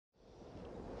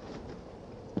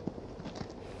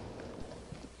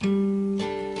I'm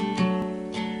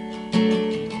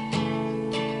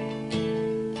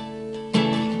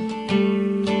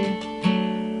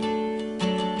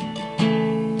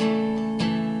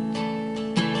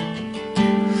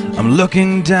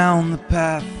looking down the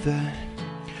path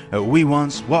that we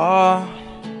once walked.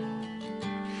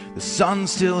 The sun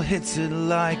still hits it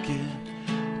like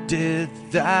it did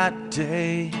that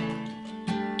day.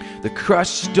 The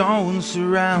crushed stone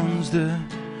surrounds the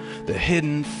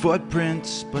hidden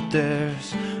footprints, but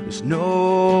there's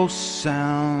no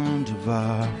sound of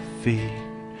our feet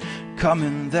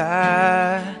coming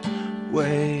that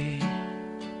way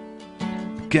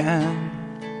again.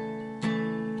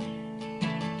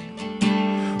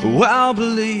 Oh, I'll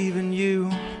believe in you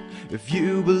if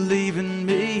you believe in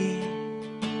me.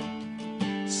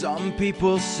 Some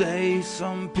people say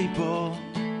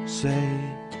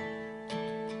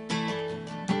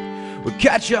we'll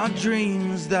catch our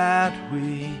dreams that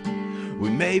we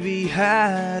maybe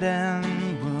had,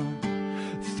 and we'll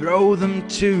throw them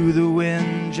to the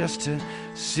wind just to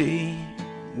see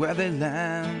where they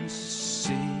land,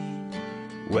 see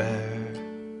where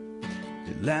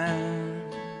they land.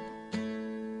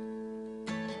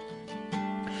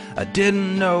 I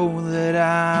didn't know that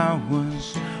I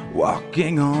was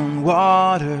walking on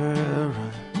water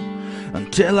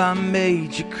until I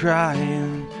made you cry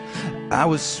and I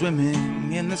was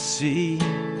swimming in the sea.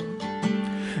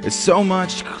 It's so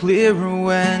much clearer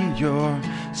when you're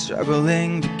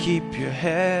struggling to keep your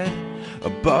head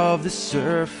above the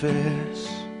surface,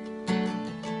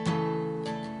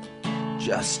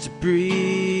 just to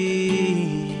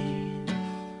breathe,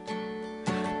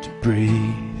 to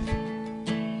breathe.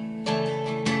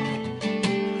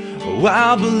 Oh,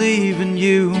 I'll believe in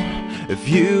you if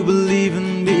you believe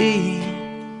in me.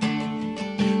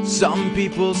 Some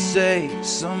people say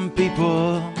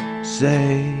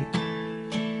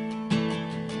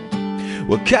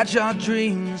we'll catch our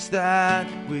dreams that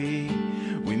we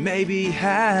maybe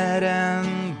had,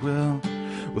 and we'll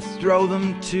throw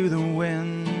them to the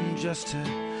wind just to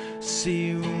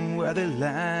see where they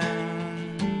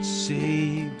land,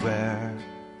 see where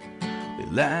they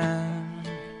land.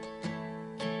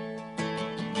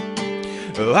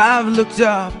 Oh, I've looked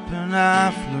up and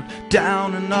I've looked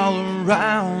down and all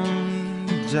around.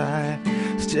 I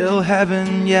still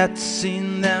haven't yet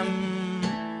seen them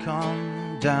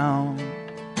come down.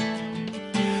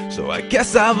 So I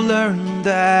guess I've learned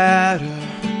that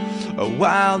a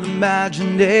wild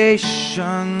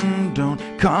imagination don't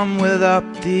come without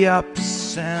the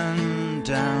ups and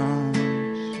downs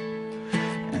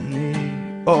and the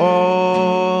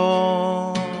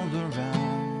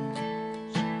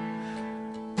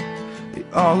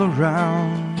all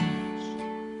around.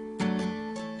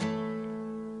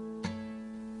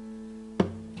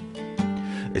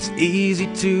 It's easy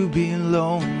to be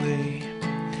lonely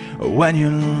when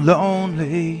you're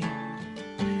lonely.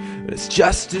 It's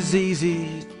just as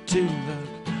easy to look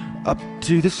up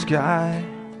to the sky.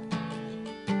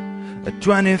 At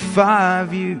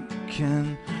 25 you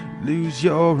can lose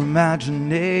your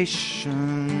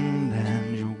imagination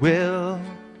and your will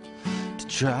to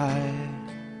try.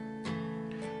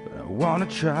 I wanna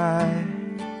try.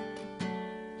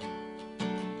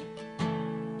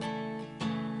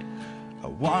 I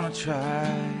wanna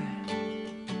try.